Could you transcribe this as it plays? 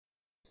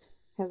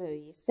Hello,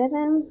 Year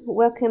 7.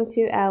 Welcome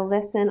to our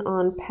lesson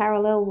on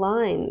parallel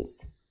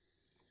lines.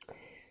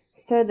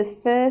 So the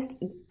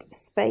first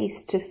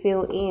space to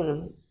fill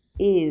in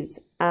is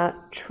a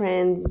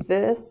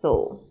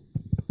transversal.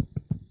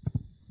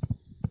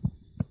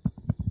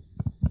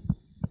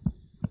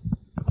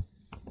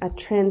 A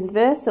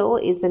transversal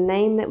is the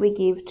name that we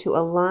give to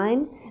a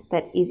line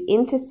that is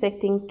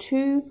intersecting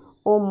two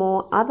or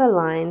more other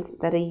lines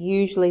that are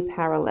usually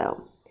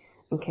parallel.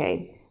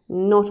 Okay,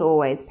 not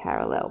always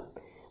parallel.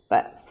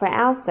 But for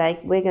our sake,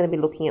 we're going to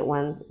be looking at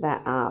ones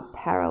that are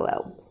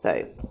parallel.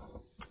 So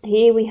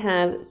here we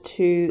have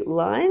two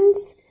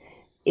lines.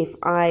 If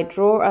I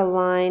draw a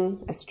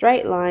line, a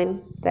straight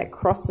line that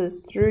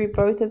crosses through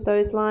both of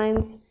those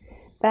lines,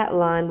 that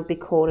line would be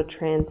called a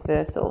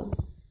transversal.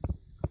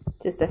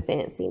 Just a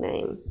fancy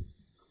name.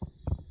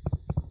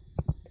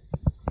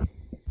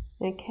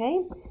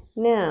 Okay,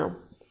 now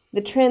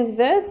the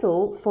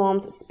transversal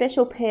forms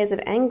special pairs of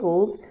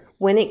angles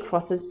when it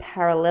crosses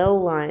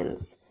parallel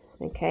lines.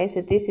 Okay, so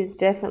this is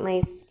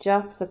definitely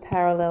just for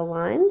parallel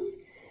lines.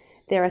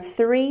 There are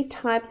three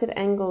types of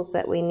angles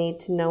that we need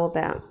to know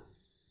about.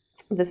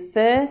 The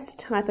first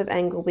type of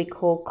angle we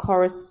call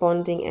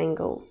corresponding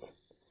angles.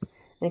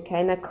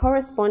 Okay, now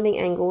corresponding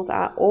angles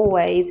are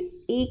always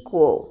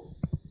equal.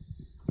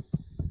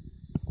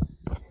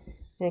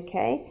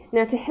 Okay,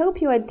 now to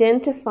help you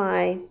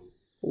identify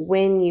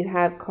when you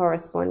have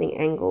corresponding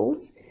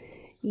angles,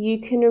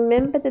 you can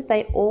remember that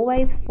they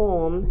always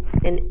form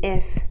an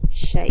F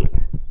shape.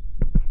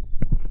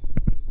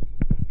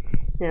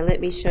 Now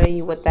let me show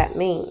you what that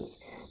means.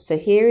 So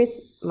here is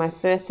my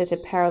first set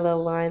of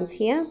parallel lines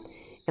here,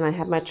 and I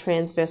have my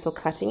transversal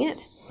cutting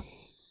it.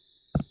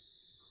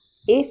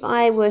 If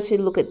I were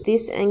to look at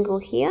this angle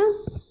here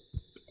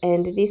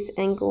and this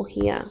angle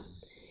here,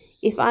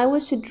 if I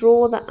was to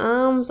draw the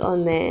arms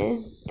on there,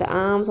 the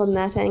arms on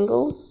that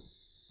angle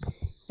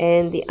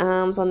and the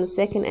arms on the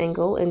second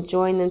angle and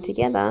join them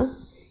together,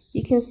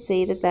 you can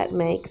see that that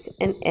makes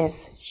an F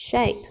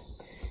shape.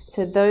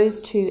 So those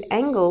two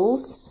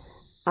angles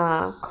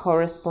are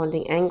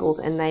corresponding angles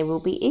and they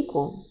will be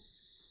equal.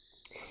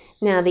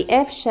 Now the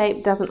F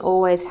shape doesn't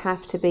always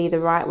have to be the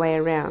right way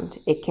around.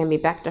 It can be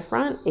back to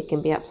front, it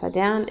can be upside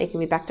down, it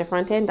can be back to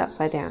front and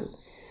upside down.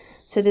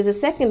 So there's a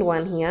second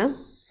one here.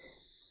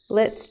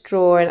 Let's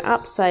draw an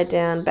upside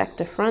down back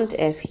to front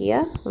F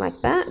here,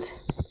 like that,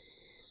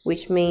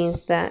 which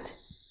means that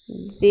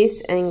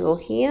this angle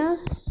here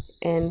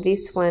and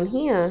this one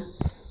here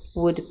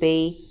would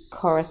be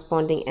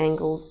corresponding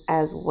angles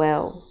as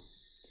well.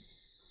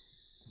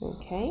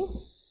 Okay,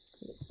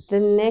 the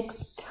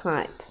next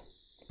type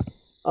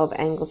of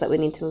angles that we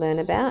need to learn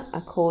about are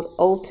called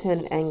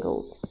alternate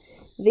angles.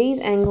 These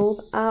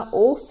angles are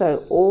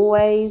also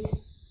always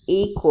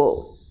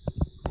equal.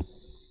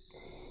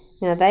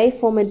 Now they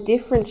form a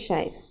different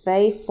shape.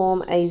 They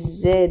form a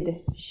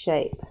Z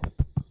shape.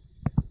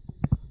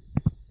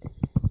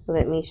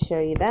 Let me show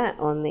you that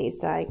on these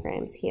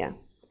diagrams here.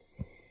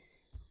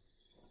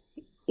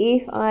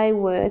 If I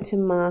were to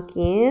mark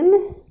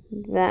in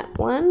that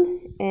one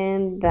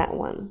and that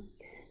one,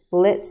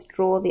 let's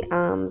draw the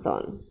arms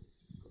on.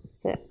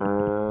 So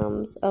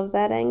arms of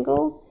that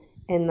angle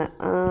and the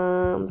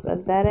arms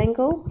of that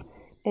angle,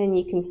 and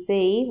you can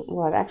see,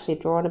 well, I've actually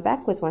drawn a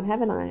backwards one,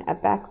 haven't I? A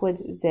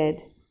backwards Z.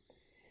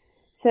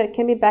 So it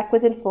can be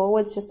backwards and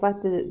forwards, just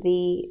like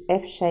the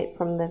F shape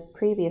from the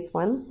previous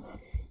one.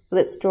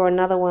 Let's draw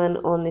another one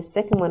on this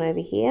second one over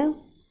here.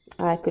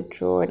 I could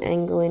draw an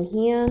angle in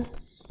here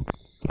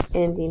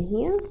and in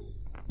here.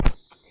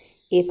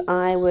 If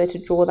I were to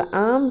draw the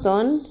arms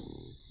on,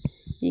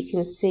 you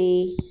can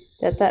see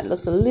that that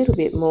looks a little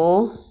bit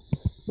more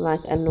like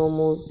a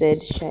normal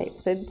Z shape.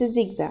 So the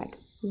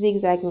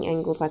zigzagging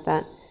angles like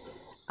that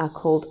are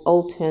called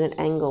alternate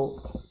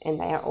angles,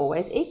 and they are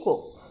always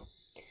equal.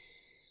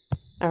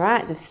 All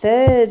right, the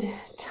third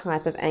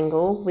type of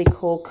angle we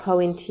call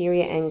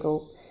co-interior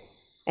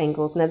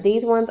angles. Now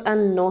these ones are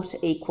not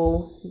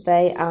equal,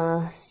 they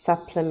are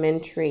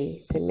supplementary.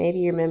 So maybe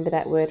you remember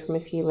that word from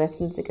a few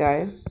lessons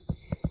ago.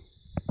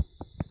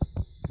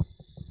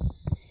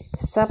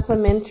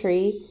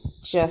 Supplementary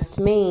just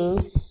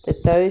means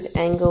that those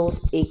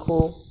angles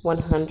equal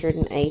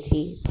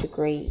 180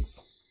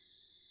 degrees.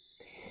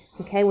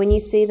 Okay, when you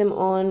see them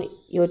on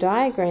your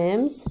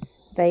diagrams,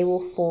 they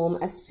will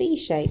form a C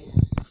shape.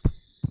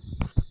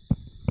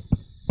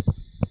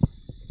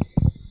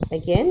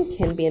 Again,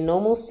 can be a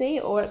normal C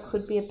or it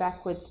could be a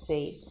backward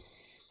C.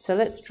 So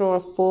let's draw a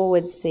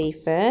forward C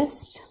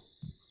first,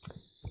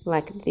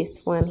 like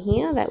this one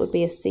here. That would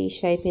be a C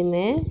shape in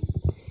there,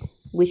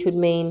 which would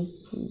mean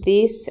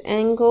this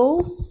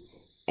angle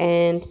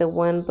and the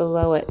one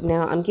below it.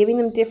 Now I'm giving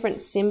them different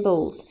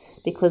symbols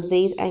because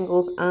these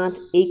angles aren't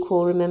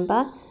equal,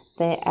 remember?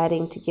 They're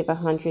adding to give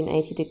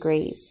 180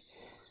 degrees.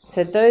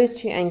 So those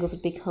two angles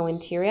would be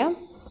co-interior,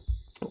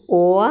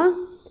 or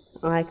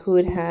I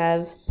could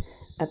have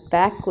a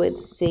backward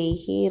C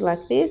here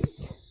like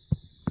this.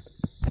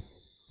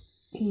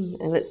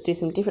 And let's do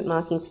some different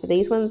markings for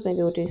these ones. Maybe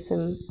we'll do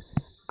some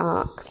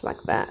arcs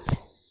like that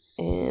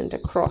and a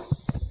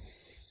cross.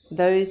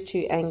 those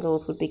two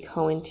angles would be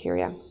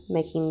co-interior,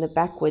 making the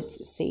backwards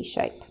C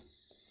shape.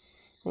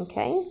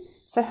 Okay,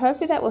 so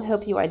hopefully that will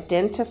help you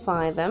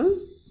identify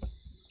them.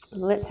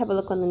 Let's have a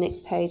look on the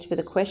next page for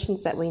the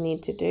questions that we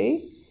need to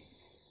do.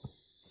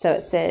 So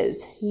it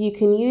says, you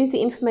can use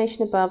the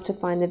information above to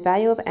find the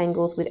value of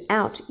angles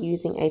without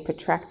using a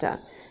protractor,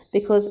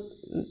 because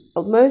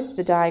most of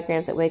the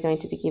diagrams that we're going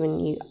to be giving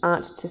you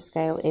aren't to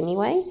scale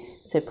anyway,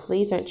 so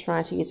please don't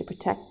try to use a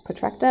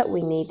protractor.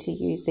 We need to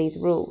use these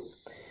rules.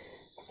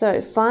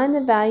 So find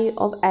the value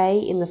of A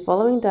in the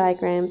following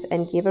diagrams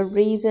and give a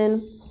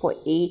reason for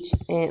each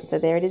answer.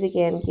 There it is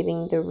again,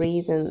 giving the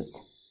reasons.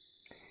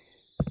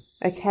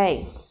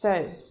 Okay,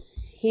 so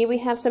here we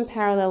have some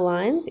parallel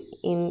lines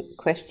in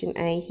question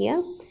A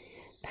here.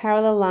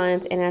 Parallel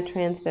lines in our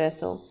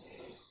transversal.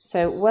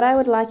 So what I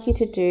would like you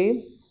to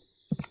do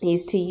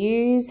is to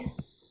use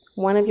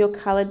one of your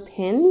colored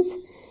pens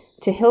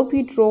to help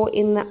you draw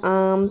in the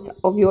arms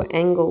of your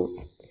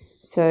angles.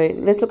 So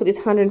let's look at this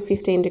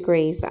 115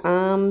 degrees. The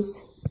arms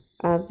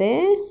are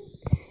there,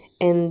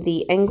 and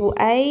the angle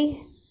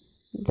A,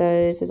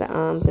 those are the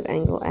arms of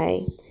angle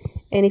A.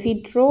 And if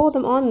you draw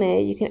them on there,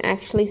 you can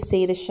actually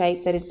see the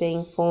shape that is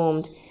being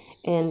formed.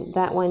 And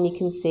that one you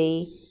can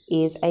see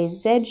is a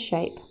Z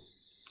shape.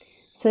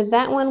 So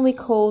that one we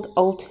called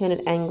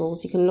alternate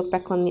angles. You can look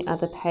back on the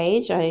other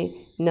page. I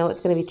know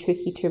it's going to be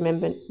tricky to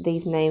remember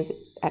these names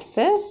at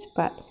first,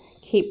 but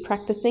keep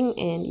practicing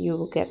and you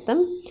will get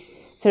them.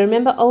 So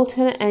remember,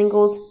 alternate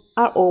angles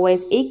are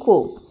always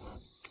equal.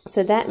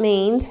 So that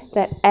means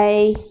that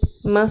A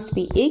must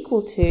be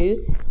equal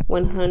to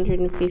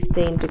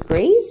 115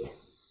 degrees.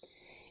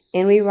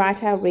 And we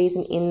write our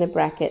reason in the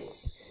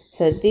brackets.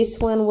 So this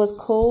one was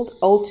called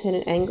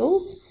alternate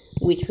angles,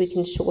 which we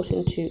can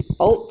shorten to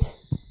alt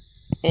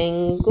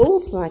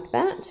angles like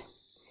that.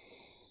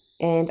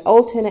 And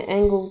alternate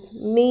angles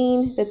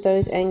mean that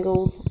those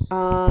angles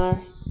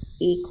are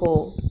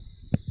equal.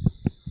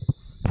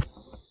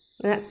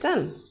 And that's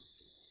done.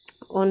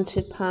 On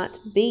to part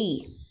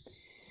B.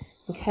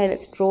 Okay,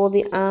 let's draw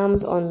the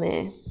arms on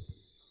there.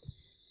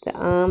 The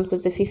arms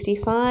of the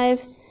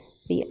 55,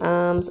 the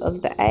arms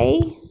of the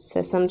A.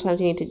 So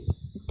sometimes you need to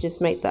just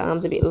make the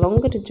arms a bit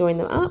longer to join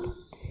them up.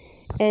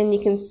 And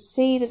you can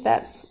see that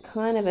that's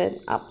kind of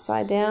an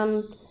upside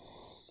down,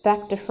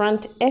 back to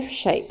front F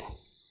shape.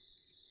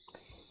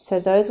 So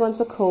those ones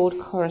were called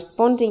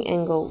corresponding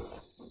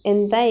angles,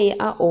 and they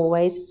are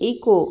always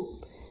equal.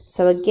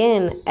 So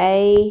again,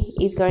 A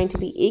is going to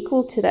be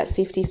equal to that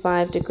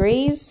 55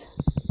 degrees.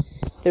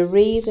 The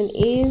reason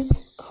is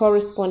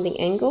corresponding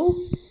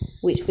angles,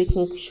 which we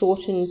can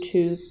shorten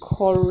to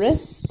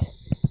corresp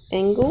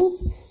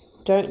angles.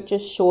 Don't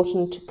just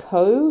shorten to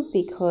co,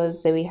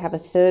 because then we have a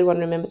third one,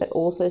 remember, that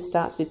also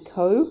starts with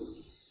co.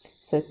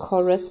 So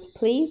corresp,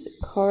 please,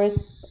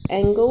 corresp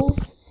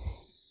angles,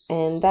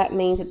 and that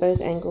means that those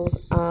angles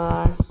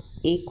are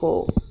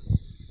equal.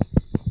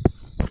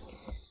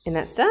 And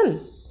that's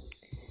done.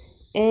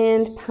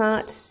 And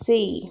part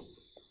C.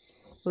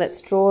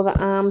 Let's draw the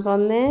arms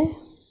on there.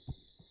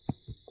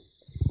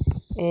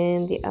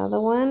 And the other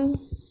one.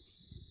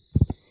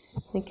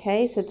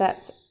 Okay, so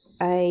that's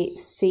a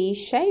C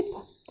shape.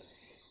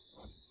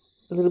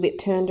 A little bit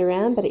turned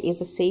around, but it is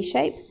a C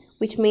shape,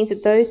 which means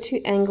that those two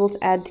angles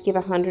add to give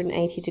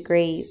 180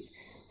 degrees.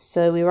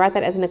 So we write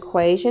that as an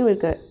equation. We've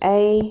got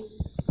A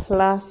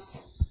plus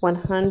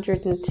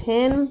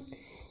 110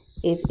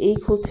 is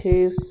equal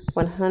to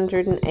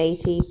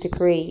 180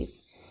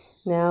 degrees.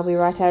 Now we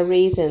write our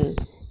reason.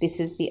 This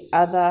is the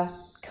other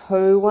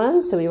co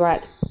one, so we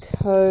write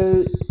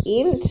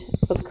co-int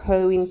for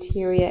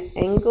co-interior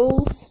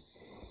angles,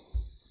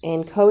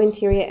 and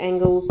co-interior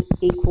angles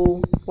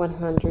equal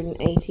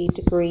 180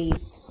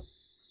 degrees.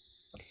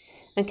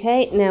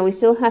 Okay, now we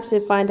still have to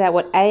find out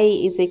what A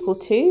is equal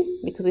to,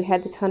 because we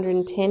had this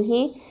 110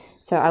 here.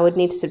 So I would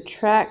need to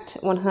subtract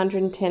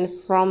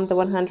 110 from the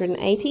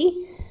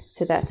 180,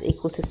 so that's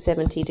equal to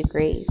 70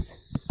 degrees.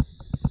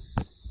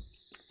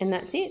 And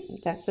that's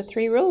it. That's the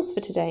 3 rules for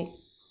today.